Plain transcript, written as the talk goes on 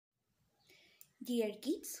Dear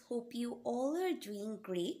kids, hope you all are doing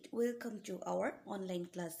great. Welcome to our online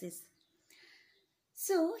classes.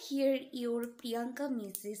 So, here your Priyanka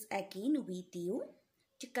Miss is again with you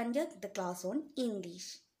to conduct the class on English.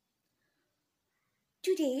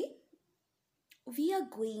 Today, we are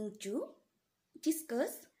going to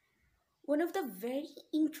discuss one of the very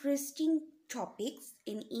interesting topics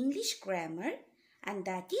in English grammar, and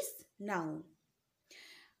that is noun.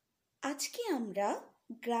 আজকে আমরা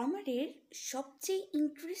গ্রামারের সবচেয়ে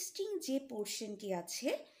interesting যে পোর্শনটি আছে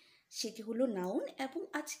সেটি হলো noun, এবং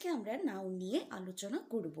আজকে আমরা নাউন নিয়ে আলোচনা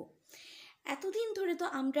করব। এতদিন ধরে তো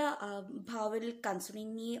আমরা ভাওয়েল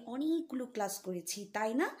কনসোনেন্ট নিয়ে অনেকগুলো ক্লাস করেছি,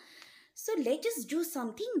 তাই না? So let us do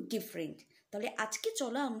something different. তাহলে আজকে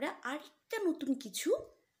চলো আমরা আরেকটা নতুন কিছু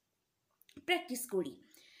প্র্যাকটিস করি।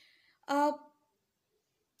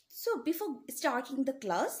 So before starting the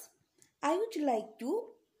class, I would like to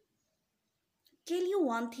tell you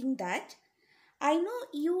one thing, that I know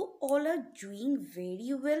you all are doing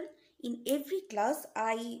very well. In every class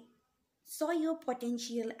I saw your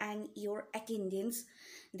potential and your attendance,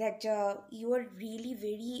 that you are really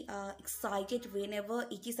very excited whenever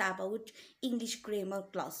it is about English grammar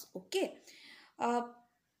class. Okay,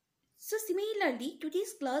 so similarly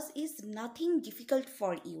today's class is nothing difficult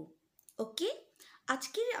for you. Okay,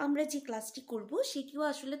 আজকে আমরা যে ক্লাসটি করব সেটিও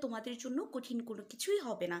আসলে তোমাদের জন্য কঠিন কোনো কিছুই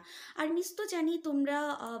হবে না। আর মিস তো জানি তোমরা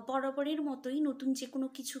বরাবরের মতোই নতুন যে কোনো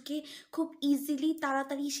কিছুকে খুব ইজিলি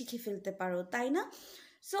তাড়াতাড়ি শিখে ফেলতে পারো, তাই না?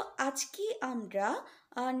 সো আজকে আমরা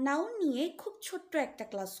নাউন নিয়ে খুব ছোট্ট একটা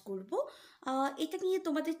ক্লাস করব। এটা নিয়ে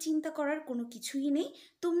তোমাদের চিন্তা করার কোনো কিছুই নেই,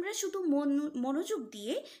 তোমরা শুধু মনোযোগ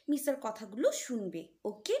দিয়ে মিসের কথাগুলো শুনবে।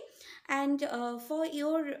 ওকে, and for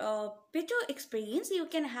your better experience you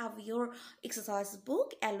can have your exercise book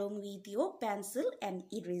along with your pencil and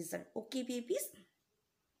eraser. Okay babies,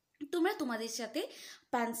 তোমরা তোমাদের সাথে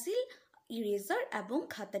পেন্সিল, ইরেজার এবং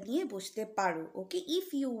খাতা নিয়ে বসতে পারো। ওকে, if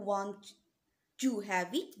you want to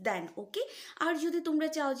have it then. ওকে, আর যদি তোমরা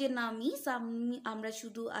চাও যে না মিস আমরা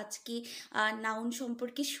শুধু আজকে নাউন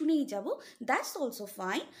সম্পর্কে শুনেই যাব, দ্যাটস অলসো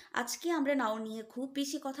ফাইন। আজকে আমরা নাউন নিয়ে খুব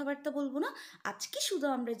বেশি কথাবার্তা বলবো না, আজকে শুধু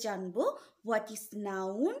আমরা জানবো what is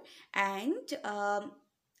noun and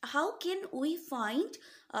how can we find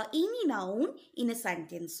any noun in a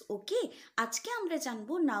sentence. ওকে, আজকে আমরা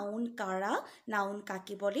জানবো নাউন কারা, নাউন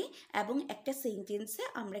কাকে বলে, এবং একটা সেন্টেন্সে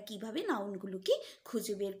আমরা কিভাবে নাউনগুলোকে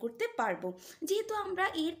খুঁজে বের করতে পারবো। যেহেতু আমরা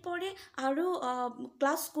এরপরে আরও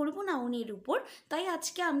ক্লাস করব নাউনের উপর, তাই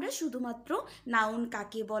আজকে আমরা শুধুমাত্র নাউন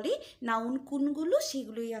কাকে বলে, নাউন কোনগুলো,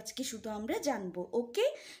 সেগুলোই আজকে শুধু আমরা জানবো। ওকে,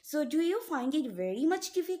 so do you find it very much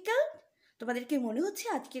difficult? তোমাদেরকে মনে হচ্ছে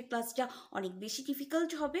আজকের ক্লাসটা অনেক বেশি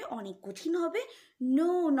ডিফিকাল্ট হবে, অনেক কঠিন হবে?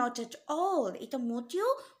 নো, নট অ্যাট অল, এটা মোটেও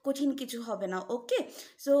কঠিন কিছু হবে না। ওকে,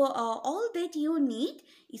 so all that you need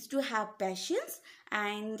is to have patience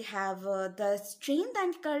and have the strength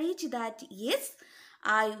and courage that yes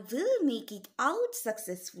I will make it out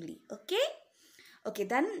successfully. Okay, okay,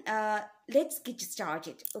 then let's get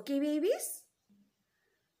started. Okay babies,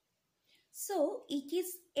 so it is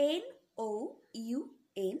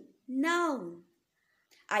N-O-U-N, noun.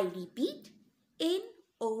 I repeat,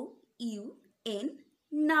 N-O-U-N,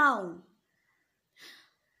 noun.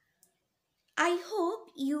 I hope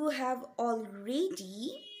you have already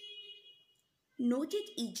noted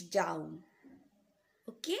it down.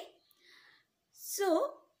 Okay, so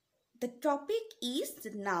the topic is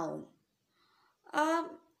noun.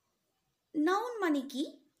 Noun মানে কি?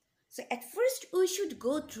 So at first we should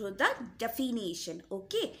go through the definition.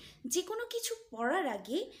 Okay, যে কোনো কিছু পড়ার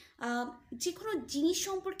আগে যে কোনো জিনিস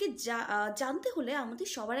সম্পর্কে জানতে হলে আমাদের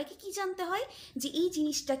সবার আগে কি জানতে হয়, যে এই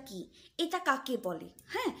জিনিসটা কি, এটা কাকে বলে।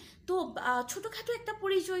 হ্যাঁ, তো ছোটোখাটো একটা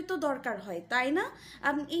পরিচয় তো দরকার হয়, তাই না?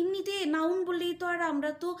 এমনিতে নাউন বললেই তো আর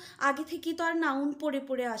আমরা তো আগে থেকে তো আর নাউন পড়ে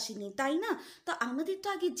পড়ে আসিনি, তাই না? তো আমাদের তো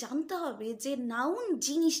আগে জানতে হবে যে নাউন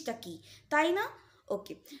জিনিসটা কি, তাই না?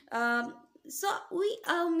 ওকে, so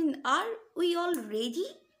are we all ready?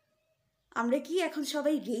 আমরা কি এখন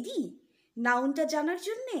সবাই রেডি নাউনটা জানার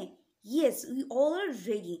জন্যে? Yes, we all are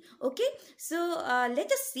ready. Okay, so let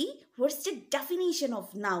us see what's the definition of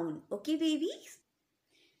noun. Okay babies,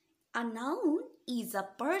 a noun is a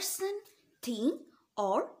person, thing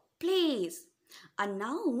or place. A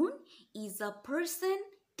noun is a person,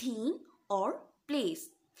 thing or place.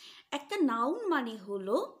 একটা noun মানে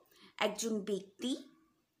হলো একজন ব্যক্তি,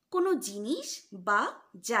 কোনো জিনিস বা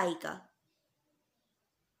জায়গা।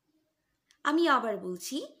 আমি আবার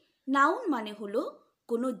বলছি, নাউন মানে হলো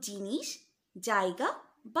কোনো জিনিস, জায়গা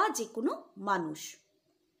বা যে কোনো মানুষ।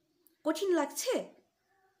 কঠিন লাগছে?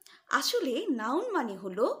 আসলে নাউন মানে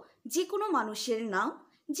হলো যে কোনো মানুষের নাম,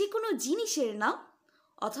 যে কোনো জিনিসের নাম,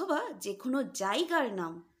 অথবা যে কোনো জায়গার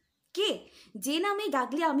নাম। কে যে নামে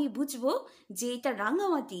ডাকলে আমি বুঝবো যে এটা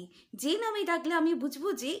রাঙামাটি, যে নামে ডাকলে আমি বুঝবো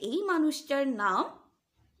যে এই মানুষটার নাম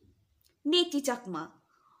নেটি চাকমা,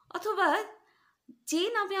 অথবা যে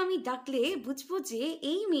নামে আমি ডাকলে বুঝবো যে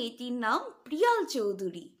এই মেয়েটির নাম প্রিয়াল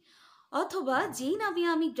চৌধুরী, অথবা যেই নামে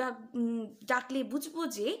আমি ডাকলে বুঝবো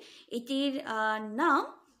যে এটির নাম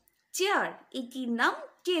চেয়ার, এটির নাম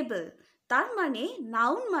টেবিল। তার মানে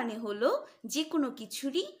নাউন মানে হলো যে কোনো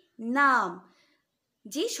কিছুরই নাম,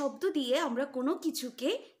 যে শব্দ দিয়ে আমরা কোনো কিছুকে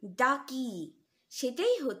ডাকি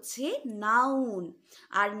সেটাই হচ্ছে নাউন।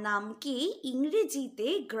 আর নামকে ইংরেজিতে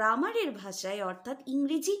গ্রামারের ভাষায় অর্থাৎ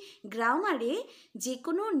ইংরেজি গ্রামারে যে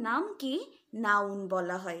কোনো নামকে নাউন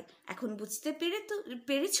বলা হয়। এখন বুঝতে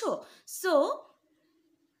পেরেছো? So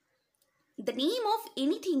the name of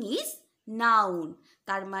anything is noun.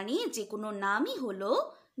 তার মানে যে কোনো নামই হলো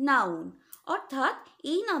নাউন। অর্থাৎ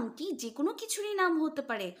এই নামটি যে কোনো কিছুরই নাম হতে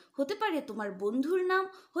পারে। হতে পারে তোমার বন্ধুর নাম,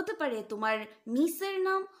 হতে পারে তোমার মিসের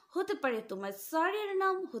নাম, হতে পারে তোমার স্যারের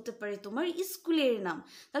নাম, হতে পারে তোমার স্কুলের নাম।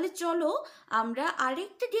 তাহলে চলো আমরা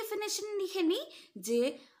আরেকটা ডেফিনেশন লিখে নিই যে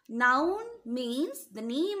noun means the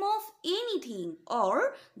name of anything or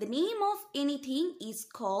the name of anything is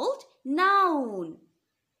called noun.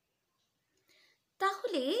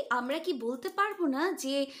 তাহলে আমরা কি বলতে পারবো না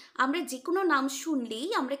যে আমরা যে কোনো নাম শুনলেই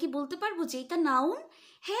আমরা কি বলতে পারবো যে এটা নাউন?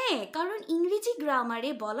 হ্যাঁ, কারণ ইংরেজি গ্রামারে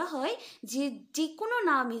বলা হয় যে যে কোনো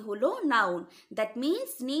নামই হলো noun. That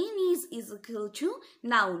means name is equal to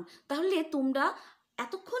noun. তাহলে তোমরা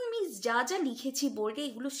এতক্ষণ মিস যা যা লিখেছি বোর্ডে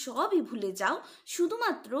এগুলো সবই ভুলে যাও,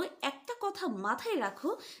 শুধুমাত্র একটা কথা মাথায়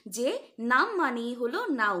রাখো যে নাম মানেই হলো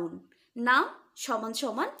নাউন, নাম সমান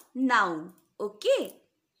সমান নাউন। ওকে,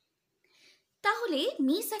 তাহলে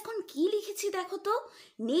মিস এখন কি লিখেছি দেখো তো,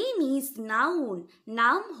 নেম ইজ নাউন,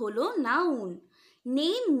 নাম হলো নাউন।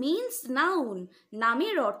 নেম মিনস নাউন,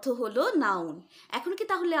 নামের অর্থ হলো নাউন। এখন কি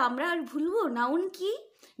তাহলে আমরা আর ভুলবো নাউন কি?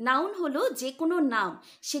 নাউন হলো যে কোনো নাম,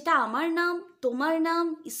 সেটা আমার নাম, তোমার নাম,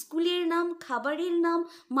 স্কুলের নাম, খাবারের নাম,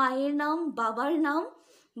 মায়ের নাম, বাবার নাম,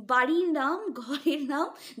 বাড়ির নাম, ঘরের নাম,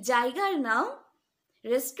 জায়গার নাম,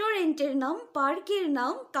 রেস্টুরেন্টের নাম, পার্কের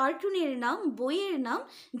নাম, কার্টুনের নাম, বইয়ের নাম,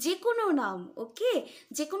 যে কোনো নাম। ওকে,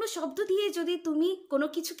 যে কোনো শব্দ দিয়ে যদি তুমি কোনো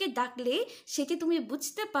কিছুকে ডাকলে সেটি তুমি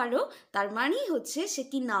বুঝতে পারো, তার মানেই হচ্ছে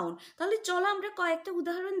সেটি নাউন। তাহলে চলো আমরা কয়েকটা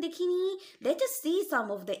উদাহরণ দেখি নিই। Let us see some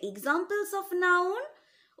of the examples of noun.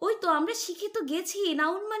 ওই তো আমরা শিখে তো গেছি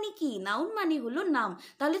নাউন মানে কি, নাউন মানে হলো নাম।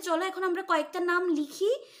 তাহলে চলো এখন আমরা কয়েকটা নাম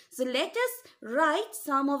লিখি। So let us write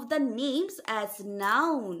some of the names as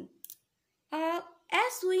noun.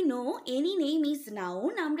 As we know, any name is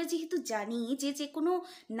noun. আমরা যেহেতু জানি যে যে কোনো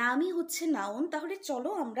নামই হচ্ছে নাউন, তাহলে চলো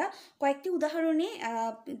আমরা কয়েকটি উদাহরণে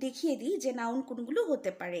দেখিয়ে দিই যে নাউন কোনগুলো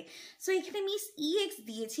হতে পারে। সো এখানে মিস EX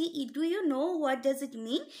দিয়েছি। Do you know what does it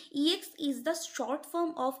mean? EX is the short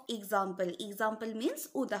form of example. Example means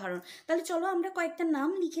উদাহরণ। তাহলে চলো আমরা কয়েকটা নাম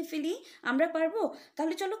লিখে ফেলি। আমরা পারবো?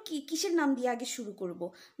 তাহলে চলো কিসের নাম দিয়ে আগে শুরু করব?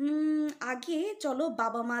 আগে চলো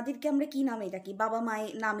বাবা মাদেরকে আমরা কি নামে ডাকি? বাবা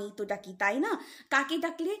মায়ের নামেই তো ডাকি, তাই না? কাকে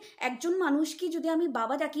ডাকলে, একজন মানুষকে যদি আমি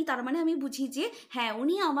বাবা ডাকি তার মানে আমি বুঝি যে হ্যাঁ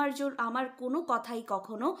উনি আমার কোনো কথাই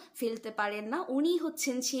কখনো ফেলতে পারেন না, উনি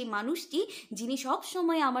হচ্ছেন সেই মানুষটি যিনি সব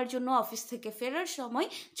সময় আমার জন্য অফিস থেকে ফেরার সময়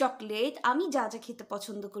চকলেট, আমি যা যা খেতে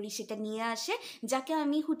পছন্দ করি সেটা নিয়ে আসে, যাকে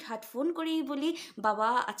আমি হুটহাট ফোন করেই বলি বাবা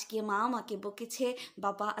আজকে মা আমাকে বকেছে,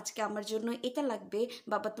 বাবা আজকে আমার জন্য এটা লাগবে,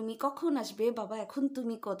 বাবা তুমি কখন আসবে, বাবা এখন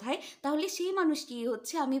তুমি কোথায়। তাহলে সেই মানুষটি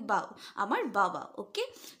হচ্ছে আমার বাবা। ওকে,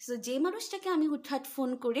 সো যে মানুষটাকে আমি হুটহাট ফোন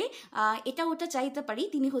করে এটা ওটা চাইতে পারি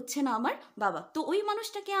তিনি হচ্ছেন আমার বাবা। তো ওই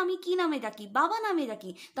মানুষটাকে আমি কি নামে ডাকি? বাবা নামে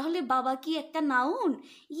ডাকি। তাহলে বাবা কি একটা নাউন?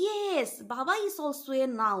 ইয়েস, বাবা is also a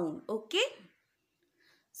noun. Okay,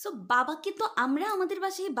 so বাবাকে তো আমরা আমাদের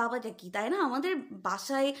বাসায় বাবা ডাকি, তাই না? আমাদের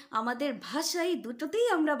বাসায়, আমাদের ভাষায় দুটোতেই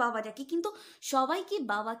আমরা বাবা ডাকি, কিন্তু সবাই কি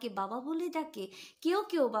বাবাকে বাবা বলে ডাকে? কেউ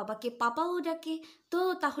কেউ বাবাকে পাপাও ডাকে। তো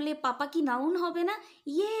তাহলে পাপা কি নাউন হবে না?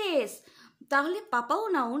 ইয়েস, তাহলে পাপাও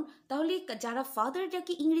নাউন। তাহলে যারা ফাদার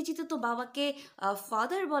ডাকে, ইংরেজিতে তো বাবাকে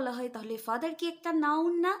ফাদার বলা হয়, তাহলে ফাদার কি একটা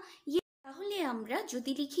নাউন না? তাহলে আমরা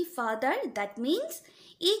যদি লিখি father, that means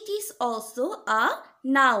it is also a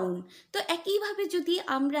noun. তো একইভাবে যদি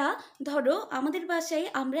আমরা ধরো আমাদের বাসায়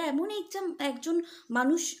আমরা এমন একজন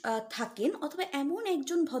মানুষ থাকেন, অথবা এমন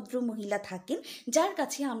একজন ভদ্র মহিলা থাকেন যার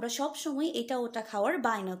কাছে আমরা সব সময় এটা ওটা খাওয়ার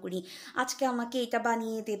বায়না করি। আজকে আমাকে এটা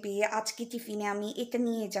বানিয়ে দেবে, আজকে টিফিনে আমি এটা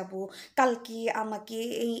নিয়ে যাব, কালকে আমাকে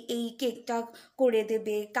এই কেকটা করে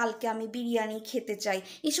দেবে, কালকে আমি বিরিয়ানি খেতে চাই।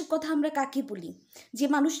 এসব কথা আমরা কাকে বলি? যে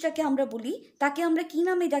মানুষটাকে আমরা বলি তাকে আমরা কি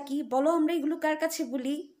নামে ডাকি বলো? আমরা এগুলো কার কাছে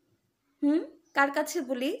বলি? কার কাছে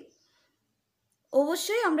বলি?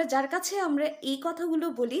 অবশ্যই আমরা যার কাছে আমরা এই কথাগুলো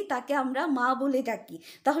বলি তাকে আমরা মা বলে ডাকি।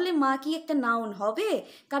 তাহলে মা কি একটা নাউন হবে?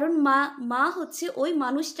 কারণ মা মা হচ্ছে ওই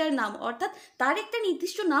মানুষটার নাম, অর্থাৎ তার একটা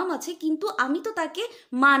নির্দিষ্ট নাম আছে, কিন্তু আমি তো তাকে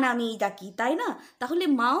মা নামেই ডাকি, তাই না? তাহলে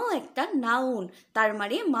মাও একটা নাউন, তার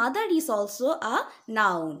মানে mother is also a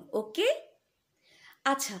noun. ওকে,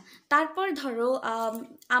 আচ্ছা, তারপর ধরো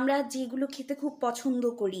আমরা যেগুলো খেতে খুব পছন্দ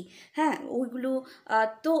করি, হ্যাঁ, ওইগুলো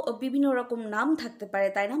তো বিভিন্ন রকম নাম থাকতে পারে,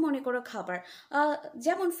 তাই না? মনে করো খাবার,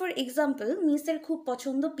 যেমন ফর এক্সাম্পল মিসের খুব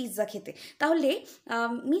পছন্দ পিৎজা খেতে, তাহলে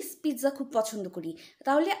মিস পিৎজা খুব পছন্দ করি,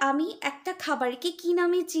 তাহলে আমি একটা খাবারকে কি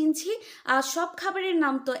নামে চিনছি? সব খাবারের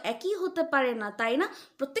নাম তো একই হতে পারে না, তাই না?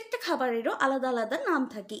 প্রত্যেকটা খাবারেরও আলাদা আলাদা নাম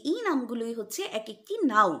থাকে, এই নামগুলোই হচ্ছে এক একটি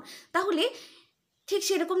নাউন। তাহলে ঠিক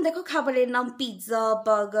সেরকম দেখো, খাবারের নাম পিৎজা,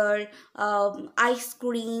 বার্গার,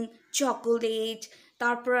 আইসক্রিম, চকোলেট,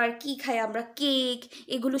 তারপর আর কি খাই আমরা, কেক,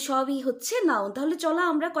 এগুলো সবই হচ্ছে নাউন। তাহলে চলো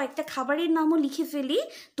আমরা কয়েকটা খাবারের নামও লিখে ফেলি।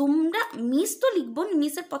 তোমরা, মিস তো লিখবো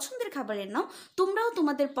মিসের পছন্দের খাবারের নাম, তোমরাও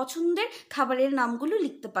তোমাদের পছন্দের খাবারের নামগুলো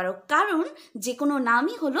লিখতে পারো, কারণ যে কোনো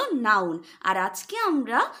নামই হলো নাউন। আর আজকে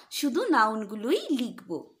আমরা শুধু নাউনগুলোই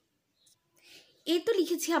লিখবো। এই তো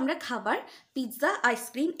লিখেছি আমরা খাবার, পিৎজা,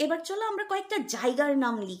 আইসক্রিম। এবার চলো আমরা কয়েকটা জায়গার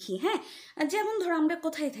নাম লিখি, হ্যাঁ? যেমন ধরো আমরা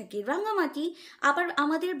কোথায় থাকি, রাঙামাটি। আবার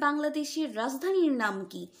আমাদের বাংলাদেশের রাজধানীর নাম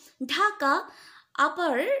কি? ঢাকা।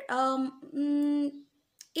 আবার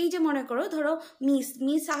এই যে মনে করো, ধরো মিস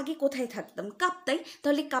মিস আগে কোথায় থাকতাম, কাপ্তাই,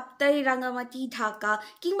 তাহলে কাপ্তাই, রাঙামাটি, ঢাকা।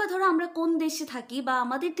 কিংবা ধরো আমরা কোন দেশে থাকি বা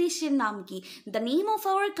আমাদের দেশের নাম কি, the name of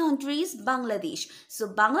our country is Bangladesh, so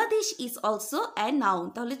Bangladesh is also uh noun.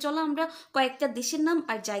 তাহলে চলো আমরা কয়েকটা দেশের নাম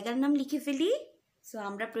আর জায়গার নাম লিখে ফেলি। সো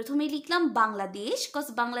আমরা প্রথমেই লিখলাম Bangladesh, cause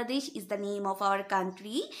Bangladesh is the name of our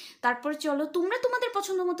country. তারপর চলো তোমরা তোমাদের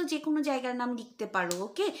পছন্দ মতো যে কোনো জায়গার নাম লিখতে পারো,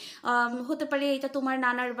 ওকে? হতে পারে এটা তোমার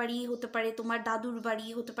নানার বাড়ি, হতে পারে তোমার দাদুর বাড়ি,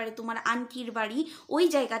 হতে পারে তোমার আন্টির বাড়ি, ওই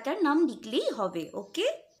জায়গাটার নাম লিখলেই হবে, ওকে?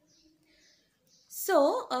 সো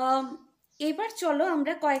এবার চলো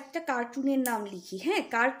আমরা কয়েকটা কার্টুনের নাম লিখি, হ্যাঁ?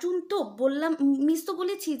 কার্টুন তো বললাম, মিস তো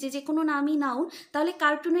বলেছি যে যে কোনো নামই নাউন, তাহলে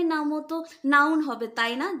কার্টুনের নামও তো নাউন হবে,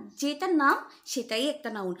 তাই না? যেটা নাম সেটাই একটা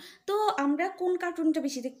নাউন। তো আমরা কোন কার্টুনটা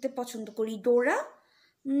বেশি দেখতে পছন্দ করি? ডোরা।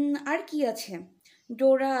 আর কি আছে?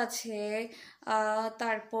 ডোরা আছে,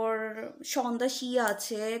 তারপর সন্দাশি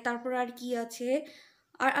আছে, তারপর আর কি আছে?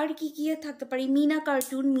 আর আর কি কি থাকতে পারে? মিনা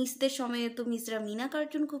কার্টুন, মিসদের সময় তো মিসরা মিনা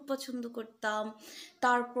কার্টুন খুব পছন্দ করতাম।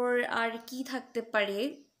 তারপর আর কি থাকতে পারে,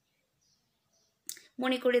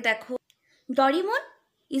 মনে করে দেখো, ডরিমন।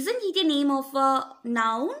 isn't it a name of a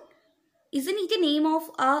noun? Isn't it a name of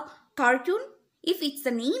a cartoon? If it's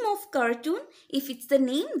the name of cartoon, if it's the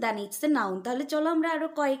name, then it's the noun. তাহলে চলো আমরা আরো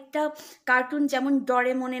কয়েকটা কার্টুন যেমন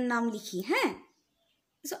ডরেমনের নাম লিখি, হ্যাঁ?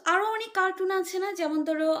 সো আরও অনেক কার্টুন আছে না, যেমন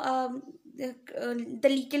ধরো দ্য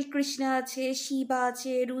লিটল কৃষ্ণা আছে, শিবা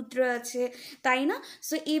আছে, রুদ্র আছে, তাই না?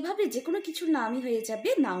 সো এইভাবে যে কোনো কিছুর নামই হয়ে যাবে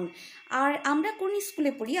নাউন। আর আমরা কোন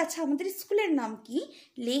স্কুলে পড়ি? আচ্ছা, আমাদের স্কুলের নাম কি?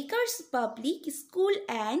 Lakers public school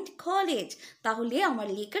and college. তাহলে আমার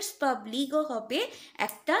লেকার্স পাবলিকও হবে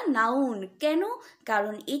একটা নাউন। কেন?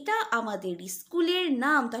 কারণ এটা আমাদের স্কুলের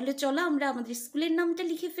নাম। তাহলে চলো আমরা আমাদের স্কুলের নামটা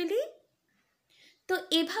লিখে ফেলি। তো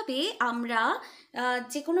এভাবে আমরা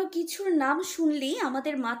যে কোনো কিছুর নাম শুনলেই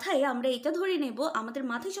আমাদের মাথায় আমরা এটা ধরে নেব, আমাদের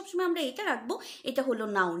মাথায় সবসময় আমরা এটা রাখবো, এটা হলো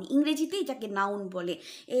নাউন। ইংরেজিতে এটাকে নাউন বলে।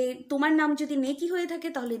 তোমার নাম যদি নেকি হয়ে থাকে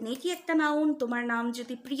তাহলে নেকি একটা নাউন, তোমার নাম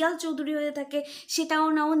যদি প্রিয়াল চৌধুরী হয়ে থাকে সেটাও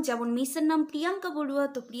নাউন। যেমন মিসের নাম প্রিয়াঙ্কা বড়ুয়া,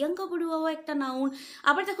 তো প্রিয়াঙ্কা বড়ুয়াও একটা নাউন।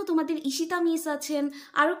 আবার দেখো তোমাদের ঈশিতা মিস আছেন,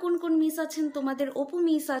 আরও কোন কোন মিস আছেন, তোমাদের অপু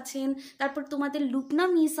মিস আছেন, তারপর তোমাদের লুকনা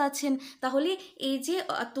মিস আছেন। তাহলে এই যে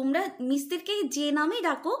তোমরা মিসদেরকে যে নামে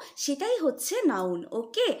ডাকো সেটাই হচ্ছে নাউন,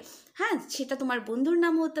 ওকে? হ্যাঁ, সেটা তোমার বন্ধুর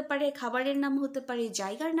নাম হতে পারে, খাবারের নাম হতে পারে,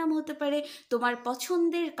 জায়গার নাম হতে পারে, তোমার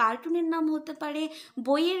পছন্দের কার্টুনের নাম হতে পারে,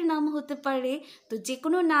 বইয়ের নাম হতে পারে, তো যে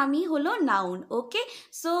কোনো নামই হলো noun, okay?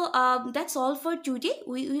 So that's all for today.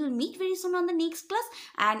 We will meet very soon on the next class,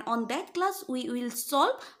 and on that class we will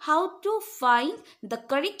solve how to find the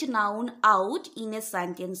correct noun out in a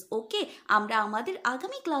sentence, ওকে? আমরা আমাদের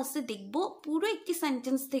আগামী ক্লাসে দেখব পুরো একটি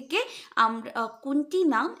sentence থেকে আমরা কোনটি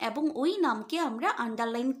নাম এবং ওই নামকে আমরা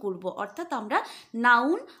আন্ডারলাইন করব, অর্থাৎ আমরা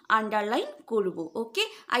নাউন আন্ডারলাইন করব, ওকে?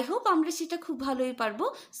 আই হোপ আমরা সেটা খুব ভালোই পারবো।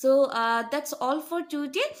 So that's all for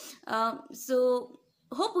today. So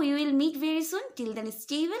hope we will meet very soon. Till then,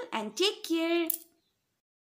 stay well and take care.